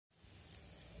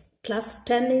Class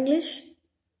 10 English,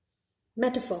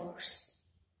 Metaphors.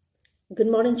 Good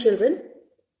morning, children.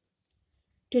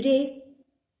 Today,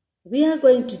 we are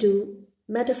going to do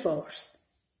metaphors.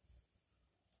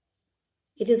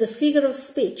 It is a figure of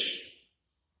speech,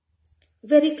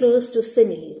 very close to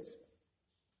similes.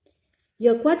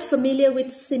 You are quite familiar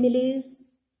with similes,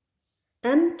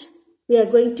 and we are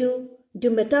going to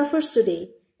do metaphors today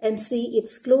and see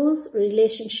its close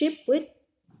relationship with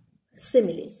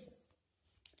similes.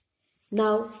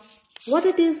 Now, what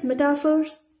are these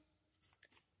metaphors?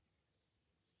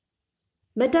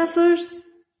 Metaphors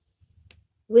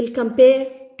will compare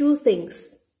two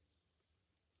things.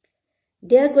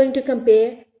 They are going to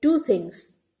compare two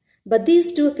things, but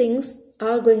these two things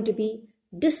are going to be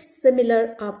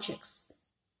dissimilar objects.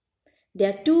 They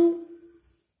are two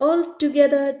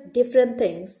altogether different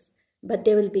things, but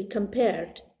they will be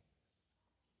compared.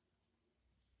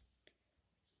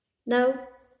 Now,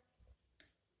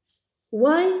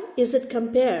 why is it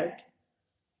compared?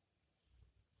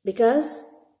 Because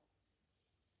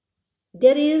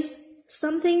there is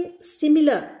something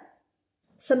similar.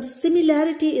 Some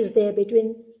similarity is there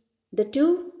between the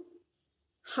two,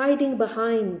 hiding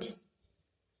behind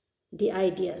the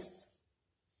ideas.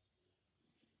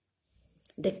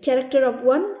 The character of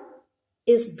one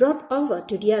is brought over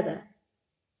to the other.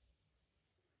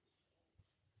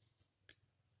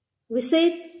 We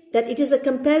say that it is a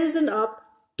comparison of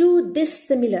two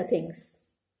dissimilar things.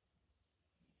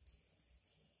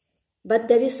 But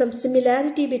there is some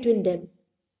similarity between them,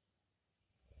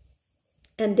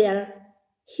 and they are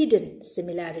hidden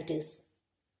similarities.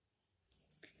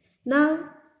 Now,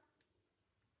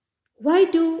 why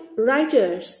do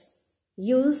writers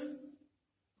use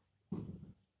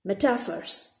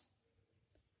metaphors?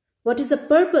 What is the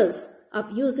purpose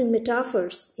of using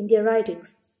metaphors in their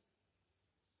writings?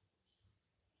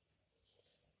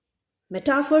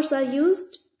 Metaphors are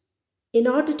used in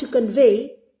order to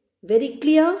convey very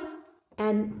clear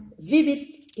and vivid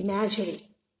imagery.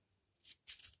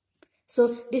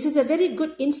 So this is a very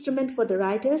good instrument for the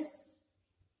writers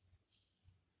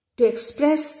to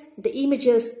express the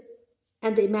images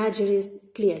and the imageries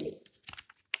clearly.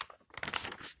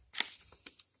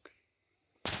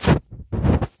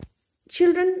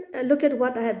 Children, look at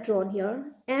what I have drawn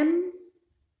here. M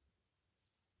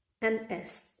and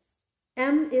S.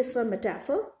 M is for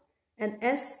metaphor and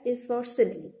S is for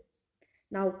simile.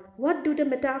 Now, what do the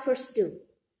metaphors do?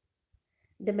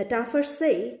 The metaphors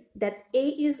say that A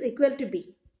is equal to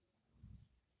B.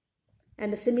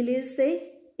 And the similes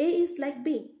say A is like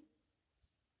B.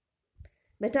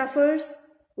 Metaphors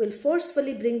will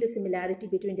forcefully bring the similarity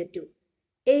between the two.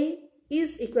 A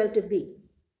is equal to B.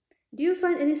 Do you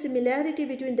find any similarity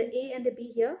between the A and the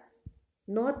B here?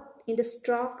 Not in the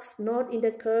strokes, not in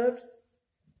the curves.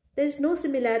 There is no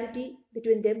similarity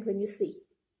between them when you see.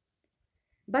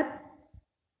 But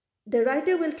the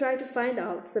writer will try to find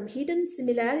out some hidden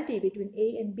similarity between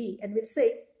A and B and will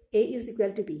say A is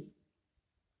equal to B.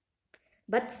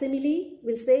 But simile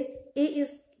will say A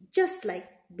is just like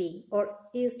B or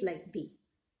is like B.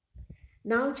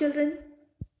 Now children,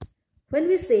 when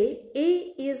we say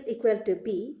A is equal to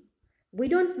B, we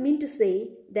don't mean to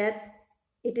say that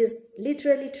it is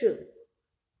literally true.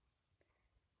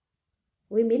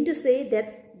 We mean to say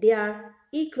that they are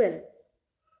equal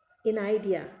in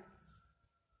idea,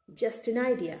 just in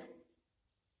idea.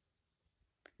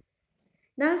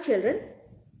 Now children,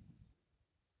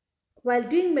 while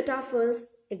doing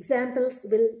metaphors, examples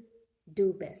will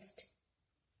do best.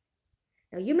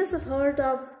 Now you must have heard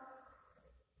of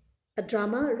a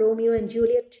drama, Romeo and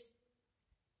Juliet,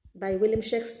 by William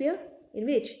Shakespeare, in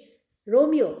which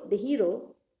Romeo, the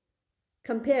hero,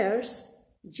 compares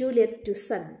Juliet to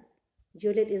sun.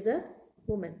 Juliet is a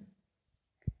woman.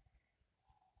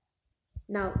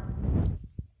 Now,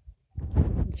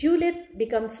 Juliet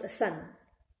becomes a sun.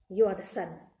 You are the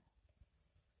sun.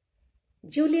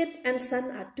 Juliet and sun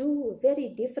are two very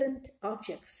different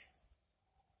objects.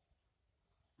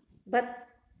 But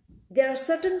there are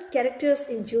certain characters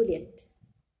in Juliet.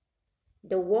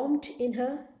 The warmth in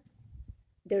her,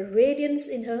 the radiance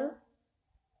in her,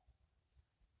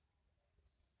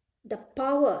 the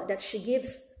power that she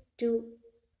gives to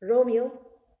Romeo,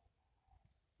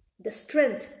 the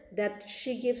strength that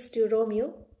she gives to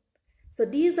Romeo. So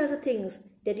these are the things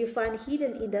that you find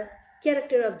hidden in the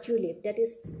character of Juliet, that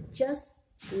is just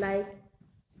like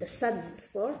the sun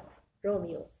for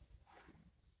Romeo.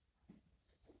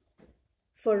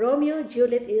 For Romeo,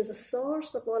 Juliet is a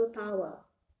source of all power.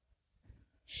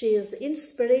 She is the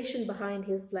inspiration behind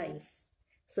his life.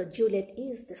 So Juliet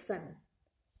is the sun.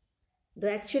 Though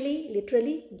actually,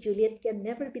 literally, Juliet can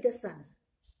never be the sun.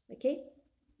 Okay?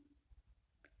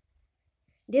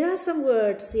 There are some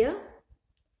words here.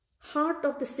 Heart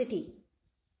of the city.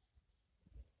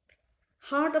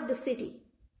 Heart of the city.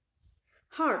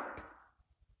 Heart.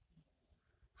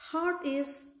 Heart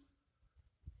is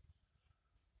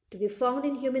to be found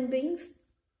in human beings,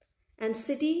 and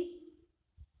city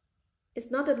is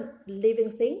not a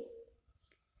living thing,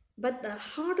 but the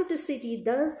heart of the city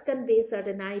does convey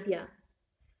certain idea.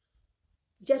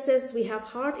 Just as we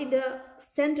have heart in the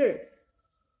center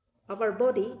of our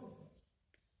body,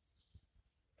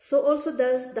 so also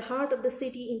does the heart of the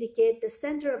city indicate the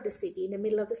center of the city, in the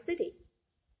middle of the city.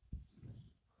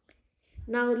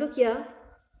 Now look here,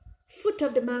 foot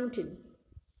of the mountain.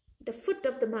 The foot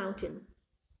of the mountain.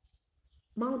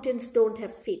 Mountains don't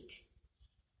have feet.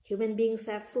 Human beings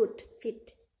have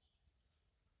feet.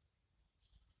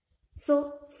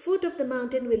 So foot of the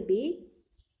mountain will be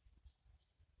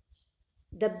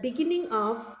the beginning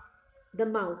of the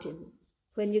mountain.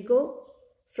 When you go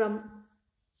from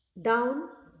down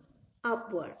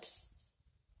upwards,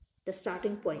 the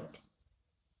starting point.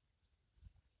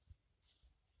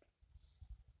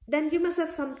 Then you must have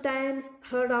sometimes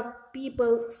heard of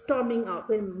people storming out.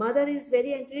 When mother is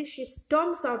very angry, she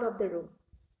storms out of the room.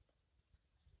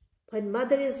 When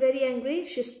mother is very angry,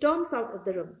 she storms out of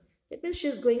the room. It means she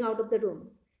is going out of the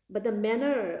room. But the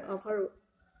manner of her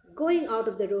going out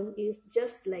of the room is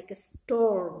just like a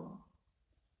storm.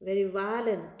 Very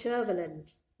violent,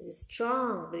 turbulent, very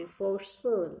strong, very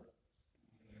forceful.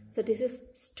 So this is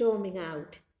storming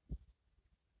out.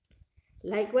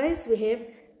 Likewise, we have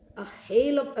a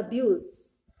hail of abuse.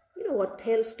 You know what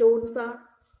hailstones are?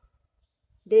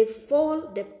 They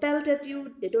fall, they pelt at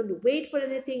you, they don't wait for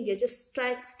anything, they just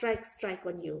strike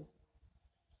on you.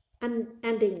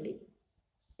 Unendingly.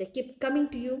 They keep coming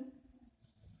to you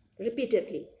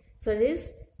repeatedly. So it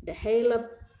is the hail of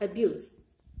abuse.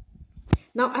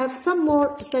 Now I have some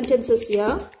more sentences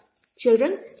here.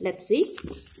 Children, let's see.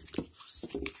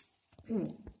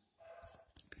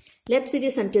 Let's see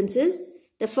the sentences.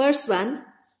 The first one.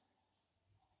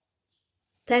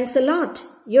 Thanks a lot,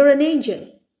 you're an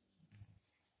angel.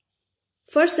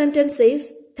 First sentence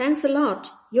says, thanks a lot,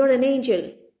 you're an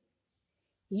angel.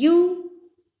 You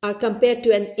are compared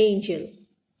to an angel.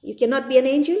 You cannot be an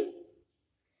angel,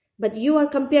 but you are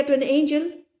compared to an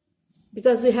angel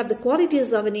because you have the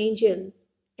qualities of an angel.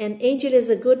 An angel is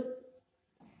a good,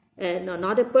 no,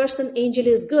 not a person, angel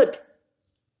is good.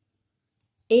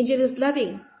 Angel is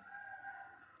loving,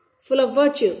 full of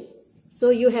virtue. So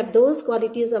you have those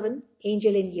qualities of an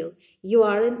angel in you. You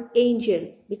are an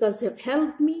angel because you have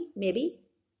helped me, maybe.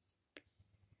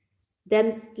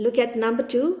 Then look at number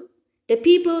 2. The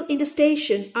people in the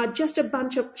station are just a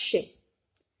bunch of sheep.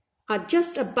 Are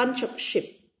just a bunch of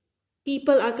sheep.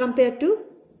 People are compared to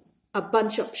a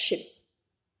bunch of sheep.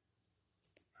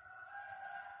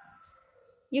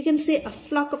 You can say a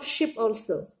flock of sheep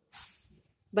also.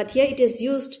 But here it is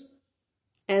used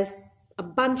as a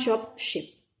bunch of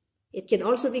sheep. It can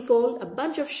also be called a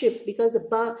bunch of sheep because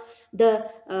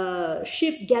the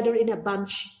sheep gather in a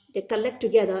bunch. They collect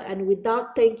together and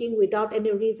without thinking, without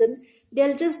any reason,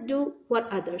 they'll just do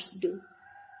what others do.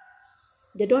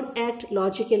 They don't act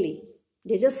logically.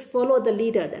 They just follow the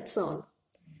leader, that's all.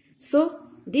 So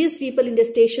these people in the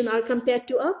station are compared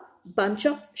to a bunch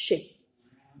of sheep.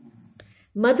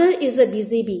 Mother is a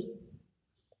busy bee.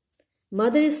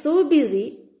 Mother is so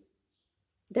busy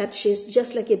that she's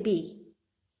just like a bee.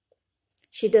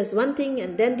 She does one thing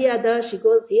and then the other. She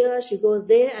goes here, she goes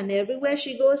there, and everywhere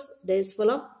she goes, there is full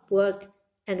of work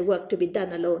and work to be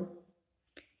done alone.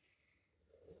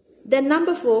 Then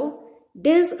number 4,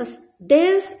 theirs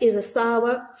is a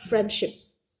sour friendship.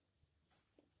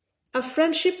 A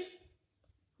friendship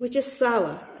which is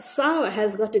sour. Sour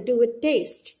has got to do with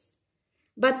taste.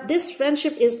 But this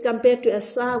friendship is compared to a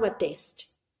sour taste.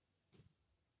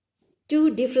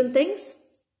 2 different things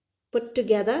put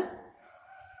together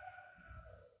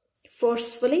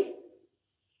forcefully.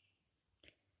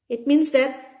 It means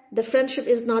that the friendship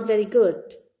is not very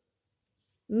good.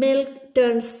 Milk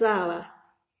turns sour.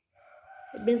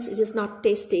 It means it is not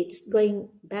tasty. It is going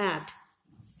bad,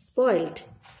 spoiled.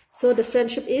 So the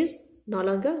friendship is no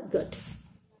longer good.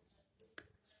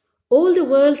 All the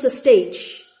world's a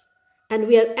stage, and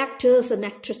we are actors and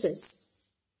actresses.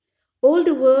 All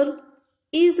the world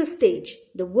is a stage.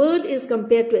 The world is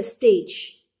compared to a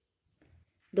stage.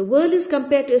 The world is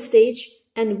compared to a stage,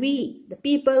 and we, the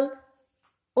people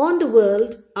on the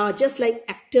world, are just like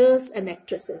actors and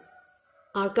actresses,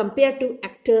 are compared to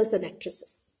actors and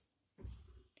actresses.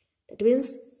 That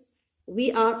means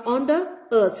we are on the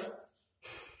earth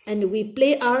and we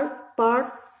play our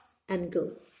part and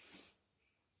go.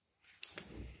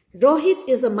 Rohit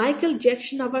is a Michael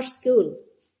Jackson of our school.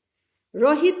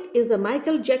 Rohit is the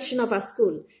Michael Jackson of our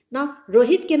school. Now,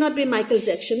 Rohit cannot be Michael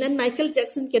Jackson and Michael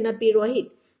Jackson cannot be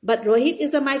Rohit. But Rohit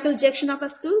is the Michael Jackson of our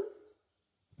school.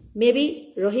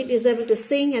 Maybe Rohit is able to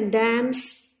sing and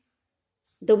dance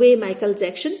the way Michael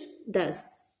Jackson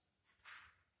does.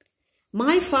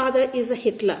 My father is a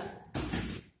Hitler.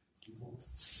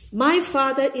 My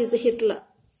father is a Hitler.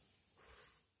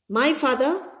 My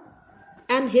father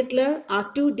and Hitler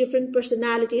are two different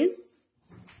personalities.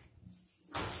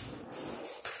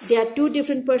 They are two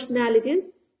different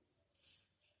personalities.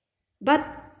 But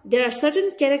there are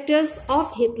certain characters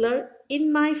of Hitler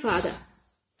in my father.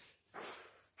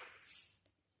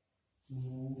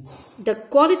 The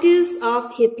qualities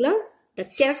of Hitler, the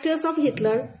characters of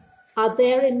Hitler are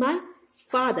there in my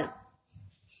father.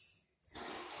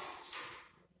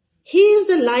 He is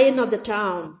the lion of the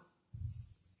town.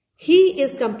 He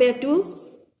is compared to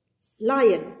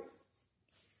lion.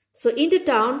 So in the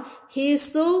town, he is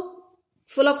so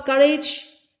full of courage.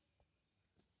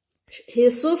 He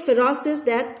is so ferocious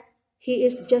that he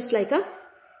is just like a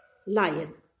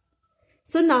lion.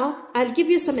 So now I'll give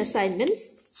you some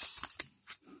assignments.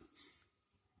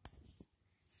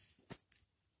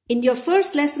 In your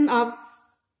first lesson of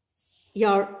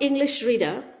your English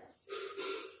reader,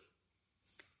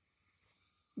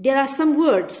 there are some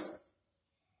words.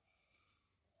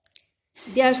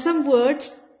 There are some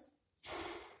words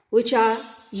which are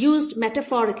used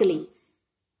metaphorically.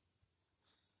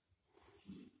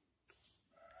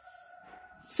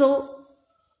 So,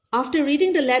 after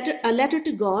reading a letter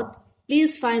to God,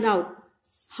 please find out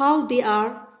how they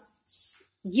are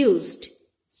used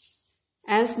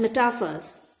as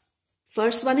metaphors.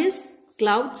 First one is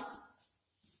clouds,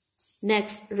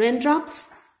 next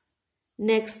raindrops,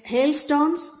 next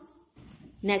hailstones,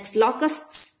 next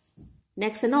locusts,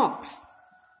 next an ox.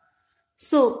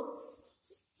 So,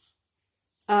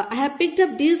 I have picked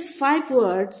up these 5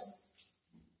 words,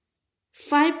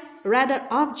 5 rather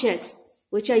objects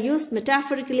which are used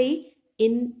metaphorically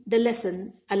in the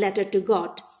lesson, A Letter to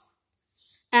God.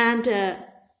 And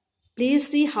please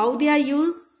see how they are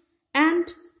used,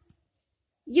 and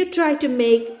you try to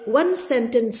make one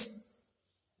sentence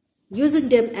using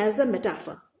them as a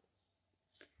metaphor.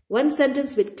 One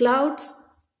sentence with clouds,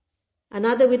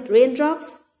 another with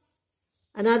raindrops,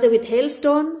 another with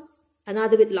hailstones,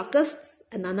 another with locusts,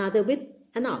 and another with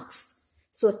an ox.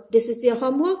 So this is your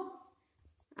homework.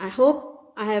 I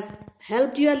hope I have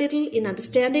helped you a little in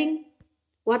understanding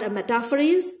what a metaphor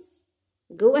is.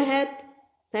 Go ahead.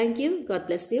 Thank you. God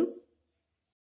bless you.